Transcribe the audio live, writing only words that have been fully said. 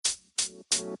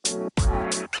Our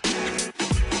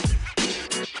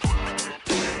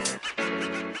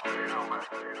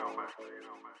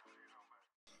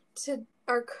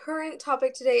current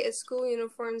topic today is school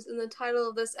uniforms, and the title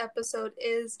of this episode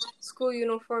is School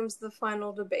Uniforms, the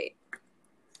Final Debate.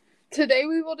 Today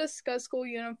we will discuss school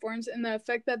uniforms and the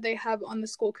effect that they have on the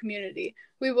school community.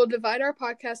 We will divide our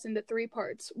podcast into 3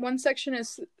 parts. One section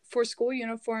is for school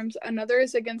uniforms, another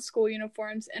is against school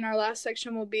uniforms, and our last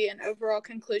section will be an overall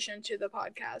conclusion to the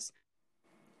podcast.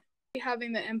 We'll be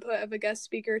having the input of a guest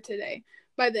speaker today.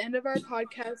 By the end of our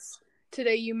podcast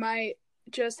today, you might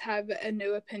just have a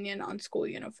new opinion on school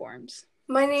uniforms.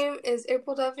 My name is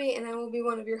April Duffy, and I will be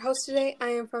one of your hosts today. I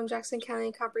am from Jackson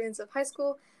County Comprehensive High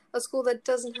School, a school that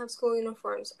doesn't have school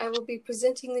uniforms. I will be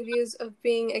presenting the views of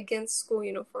being against school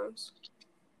uniforms.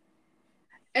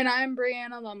 And I am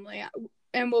Brianna Lumley,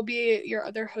 and will be your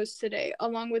other host today.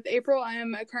 Along with April, I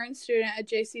am a current student at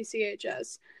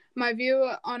JCCHS. My view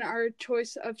on our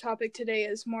choice of topic today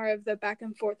is more of the back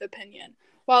and forth opinion.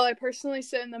 While I personally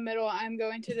sit in the middle, I'm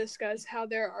going to discuss how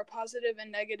there are positive and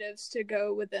negatives to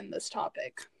go within this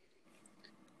topic.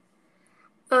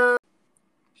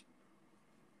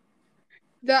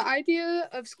 The idea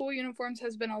of school uniforms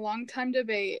has been a long time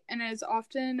debate and is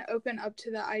often open up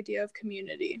to the idea of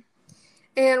community.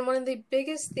 And one of the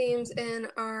biggest themes in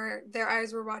Their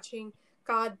Eyes Were Watching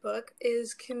God book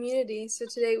is community. So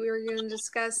today we are going to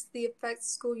discuss the effects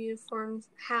school uniforms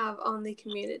have on the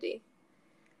community.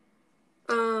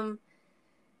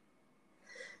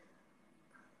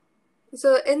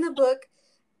 So in the book,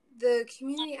 the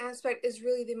community aspect is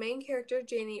really the main character,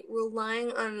 Janie,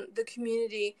 relying on the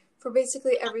community for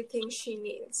basically everything she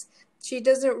needs. She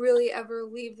doesn't really ever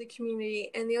leave the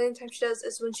community, and the only time she does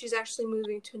is when she's actually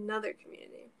moving to another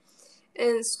community.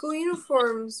 And school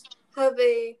uniforms have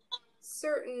a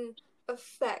certain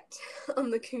effect on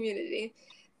the community.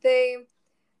 They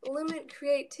limit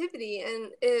creativity,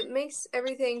 and it makes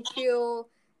everything feel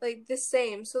like the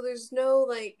same. So there's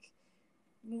no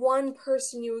one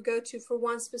person you would go to for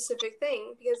one specific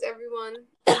thing, because everyone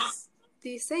is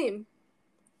the same.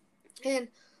 And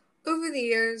over the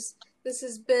years, this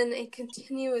has been a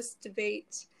continuous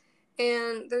debate,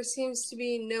 and there seems to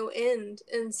be no end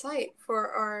in sight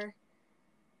for our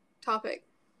topic.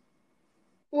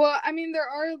 Well, I mean, there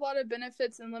are a lot of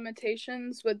benefits and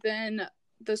limitations within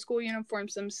the school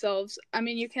uniforms themselves. I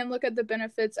mean, you can look at the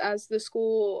benefits as the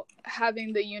school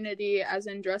having the unity as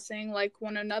in dressing like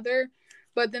one another,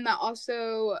 but then that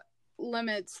also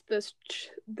limits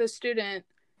the student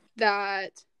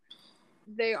that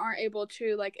they aren't able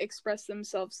to express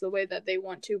themselves the way that they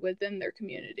want to within their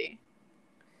community.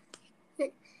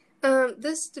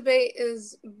 This debate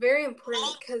is very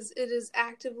important because it is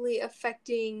actively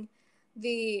affecting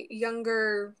the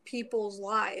younger people's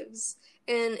lives.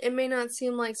 And it may not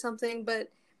seem like something, but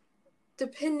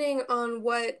depending on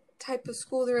what type of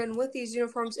school they're in with these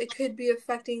uniforms, it could be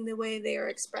affecting the way they are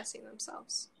expressing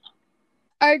themselves.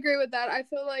 I agree with that. I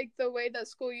feel like the way that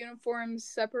school uniforms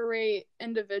separate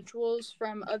individuals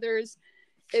from others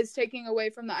is taking away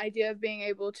from the idea of being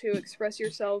able to express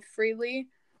yourself freely.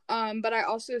 But I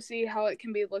also see how it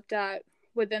can be looked at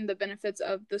within the benefits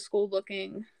of the school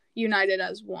looking united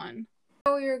as one.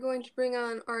 Now we are going to bring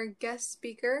on our guest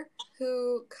speaker,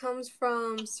 who comes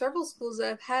from several schools that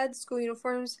have had school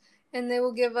uniforms, and they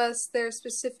will give us their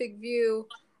specific view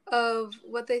of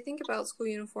what they think about school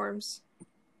uniforms.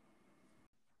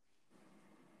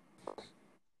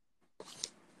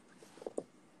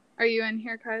 Are you in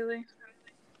here, Kylie?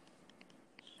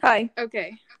 Hi.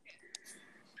 Okay.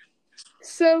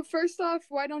 So first off,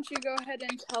 why don't you go ahead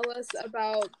and tell us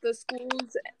about the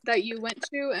schools that you went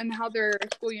to and how their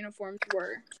school uniforms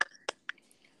were?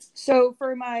 So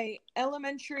for my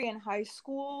elementary and high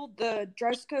school, the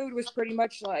dress code was pretty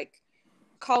much like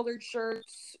collared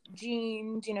shirts,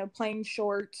 jeans, plain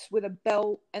shorts with a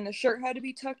belt, and the shirt had to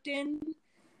be tucked in.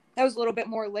 That was a little bit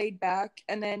more laid back.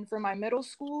 And then for my middle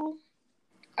school,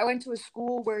 I went to a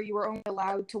school where you were only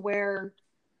allowed to wear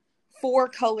 4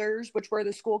 colors, which were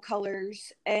the school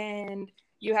colors, and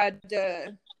you had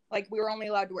to, we were only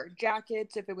allowed to wear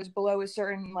jackets if it was below a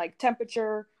certain,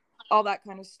 temperature, all that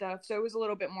kind of stuff. So it was a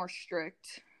little bit more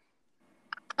strict.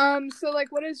 So,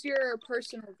 what is your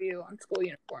personal view on school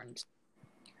uniforms?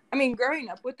 I mean, growing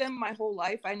up with them my whole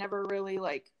life, I never really,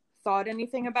 thought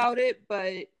anything about it,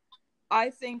 but I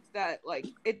think that,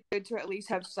 it's good to at least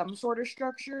have some sort of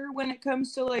structure when it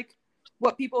comes to,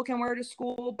 what people can wear to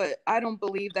school, but I don't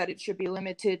believe that it should be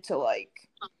limited to,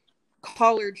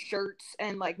 collared shirts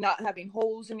and, not having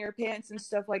holes in your pants and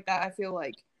stuff like that. I feel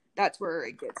like that's where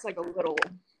it gets, a little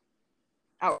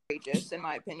outrageous, in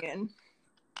my opinion.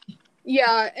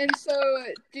 Yeah, and so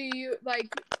do you, like,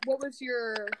 what was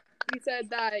you said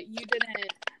that you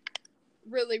didn't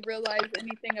really realize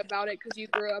anything about it because you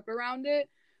grew up around it?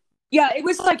 Yeah, it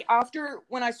was like after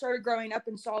when I started growing up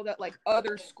and saw that like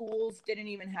other schools didn't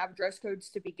even have dress codes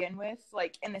to begin with,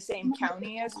 like in the same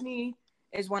county as me,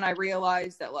 is when I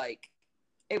realized that like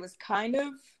it was kind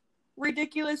of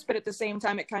ridiculous, but at the same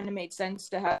time it kind of made sense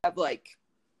to have like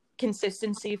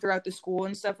consistency throughout the school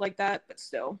and stuff like that, but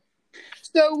still.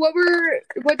 So what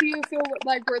do you feel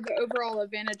like were the overall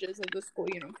advantages of the school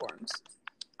uniforms?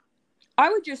 I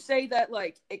would just say that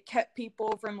like it kept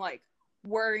people from like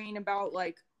worrying about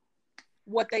like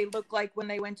what they look like when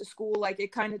they went to school. Like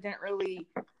it kind of didn't really,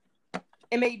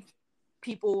 it made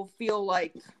people feel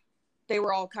like they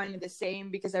were all kind of the same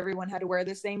because everyone had to wear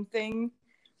the same thing.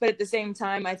 But at the same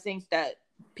time, I think that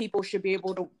people should be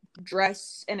able to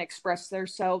dress and express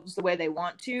themselves the way they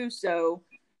want to. So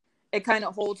it kind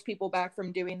of holds people back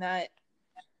from doing that.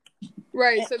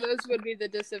 Right, so those would be the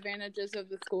disadvantages of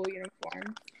the school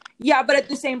uniform. Yeah, but at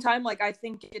the same time, like, I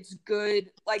think it's good.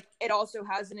 Like, it also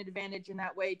has an advantage in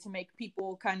that way to make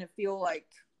people kind of feel like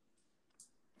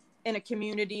in a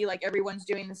community, like everyone's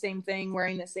doing the same thing,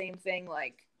 wearing the same thing.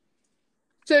 Like,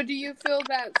 so do you feel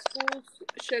that schools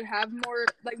should have more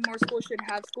schools should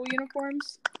have school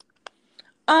uniforms?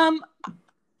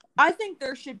 I think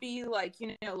there should be like,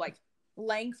 like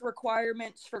length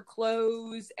requirements for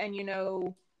clothes and,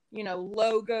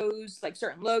 logos, like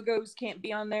certain logos can't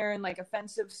be on there and like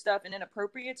offensive stuff and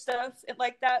inappropriate stuff and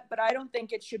like that. But I don't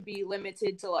think it should be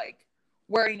limited to like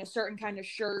wearing a certain kind of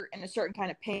shirt and a certain kind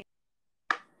of pants,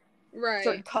 right?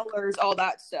 Certain colors, all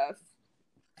that stuff.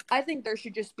 I think there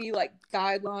should just be like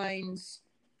guidelines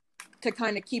to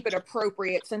kind of keep it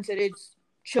appropriate since it is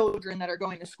children that are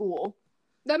going to school.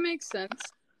 That makes sense.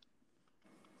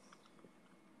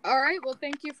 All right. Well,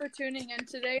 thank you for tuning in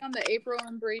today on the April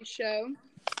and Bree show.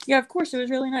 Yeah, of course. It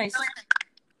was really nice.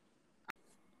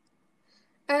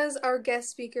 As our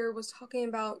guest speaker was talking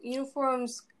about,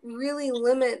 uniforms really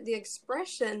limit the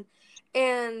expression,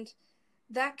 and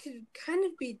that could kind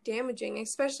of be damaging,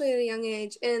 especially at a young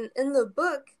age. And in the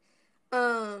book,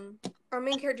 our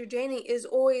main character, Janie, is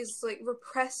always like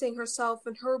repressing herself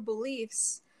and her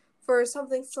beliefs for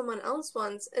something someone else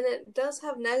wants, and it does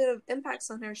have negative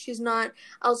impacts on her. She's not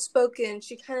outspoken.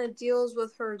 She kind of deals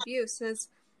with her abuse, and it's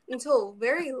until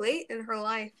very late in her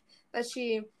life that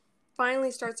she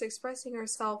finally starts expressing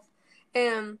herself.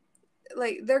 And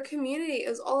like their community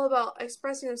is all about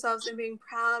expressing themselves and being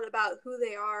proud about who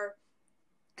they are,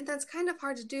 and that's kind of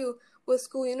hard to do with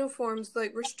school uniforms,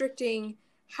 like restricting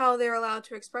how they're allowed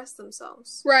to express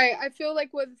themselves. Right. I feel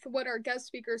like with what our guest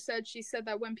speaker said, she said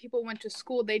that when people went to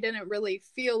school, they didn't really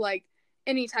feel like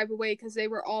any type of way because they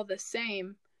were all the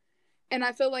same. And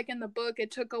I feel like in the book,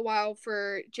 it took a while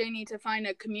for Janie to find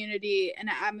a community and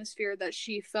an atmosphere that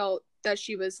she felt that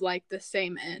she was like the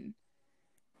same in.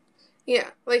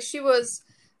 Yeah, like she was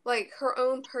like her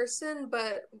own person,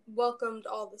 but welcomed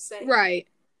all the same. Right.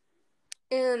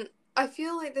 And I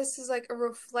feel like this is like a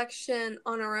reflection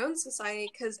on our own society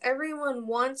because everyone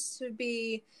wants to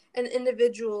be an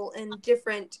individual and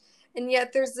different, and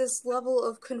yet there's this level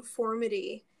of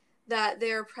conformity that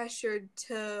they're pressured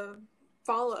to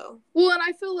follow. Well, and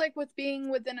I feel like with being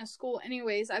within a school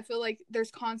anyways, I feel like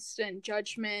there's constant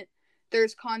judgment.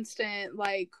 There's constant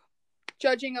like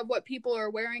judging of what people are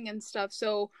wearing and stuff.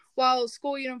 So while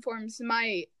school uniforms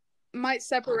might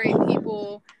separate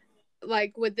people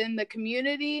like within the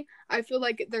community, I feel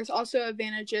like there's also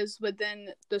advantages within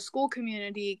the school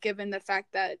community given the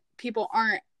fact that people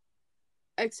aren't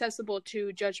accessible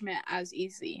to judgment as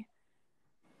easy.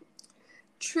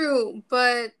 True,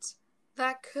 but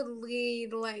that could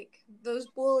lead like those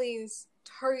bullies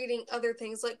targeting other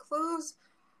things. Like clothes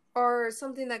are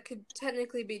something that could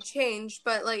technically be changed,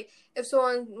 but like if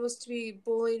someone was to be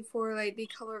bullied for like the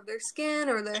color of their skin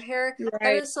or their hair, right,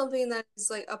 that is something that is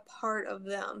like a part of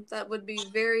them that would be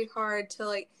very hard to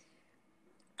like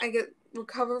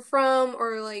recover from,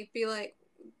 or like be like,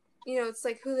 it's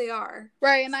like who they are.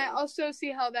 Right. And so I also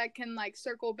see how that can like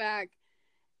circle back,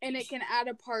 and it can add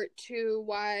a part to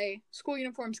why school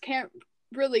uniforms can't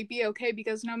really be okay,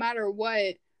 because no matter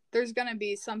what, there's going to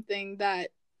be something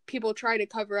that people try to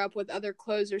cover up with other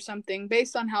clothes or something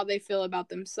based on how they feel about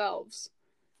themselves.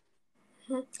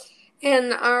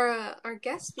 And our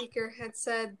guest speaker had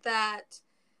said that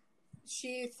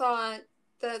she thought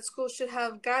that schools should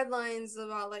have guidelines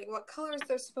about like what colors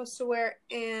they're supposed to wear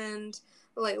and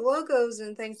like logos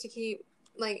and things to keep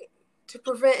like to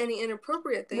prevent any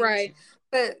inappropriate things. Right.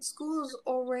 But schools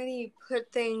already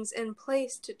put things in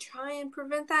place to try and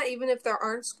prevent that, even if there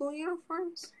aren't school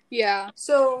uniforms. Yeah.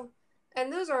 So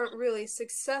And those aren't really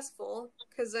successful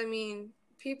because, I mean,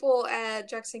 people at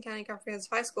Jackson County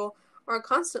Comprehensive High School are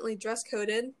constantly dress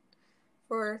coded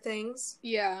for things.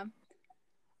 Yeah.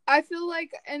 I feel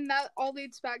like, and that all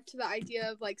leads back to the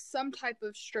idea of like some type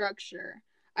of structure.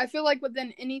 I feel like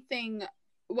within anything,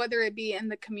 whether it be in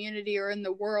the community or in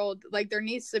the world, like there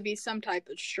needs to be some type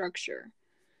of structure.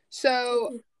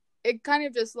 So it kind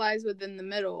of just lies within the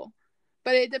middle.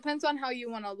 But it depends on how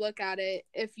you want to look at it.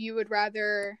 If you would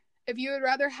rather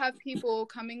have people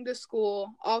coming to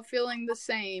school all feeling the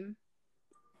same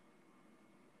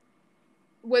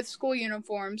with school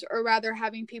uniforms, or rather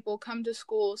having people come to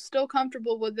school still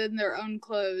comfortable within their own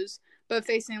clothes but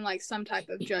facing like some type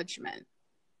of judgment.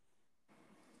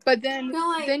 But then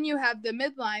you have the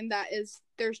midline that is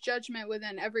there's judgment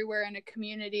within everywhere in a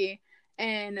community,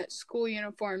 and school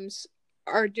uniforms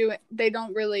they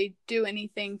don't really do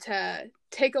anything to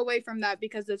take away from that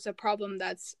because it's a problem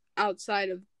that's outside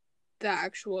of the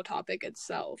actual topic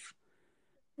itself.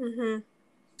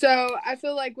 So I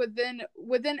feel like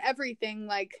within everything,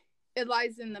 like it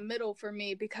lies in the middle for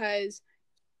me because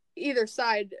either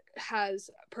side has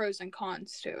pros and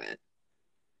cons to it.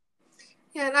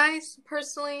 Yeah, and I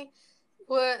personally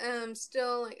would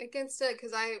still like against it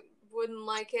because I wouldn't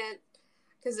like it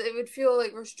because it would feel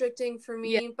like restricting for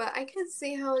me. Yeah. But I can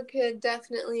see how it could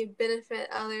definitely benefit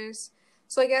others.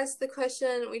 So I guess the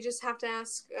question we just have to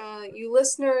ask you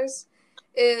listeners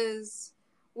is,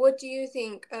 what do you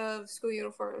think of school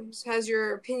uniforms? Has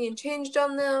your opinion changed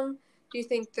on them? Do you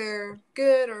think they're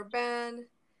good or bad?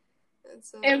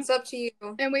 It's up to you.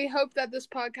 And we hope that this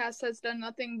podcast has done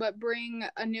nothing but bring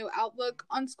a new outlook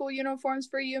on school uniforms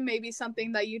for you. Maybe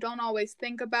something that you don't always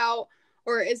think about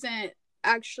or isn't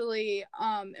actually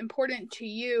important to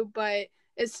you, but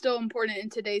is still important in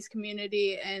today's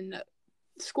community and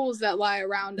schools that lie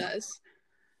around us.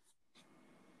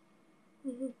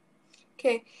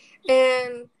 Okay.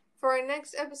 And for our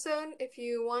next episode, if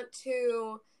you want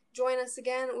to join us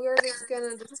again, we're just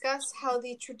going to discuss how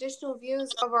the traditional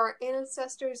views of our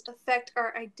ancestors affect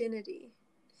our identity.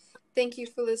 Thank you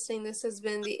for listening. This has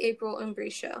been the April and Bree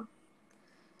Show.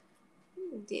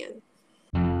 The end.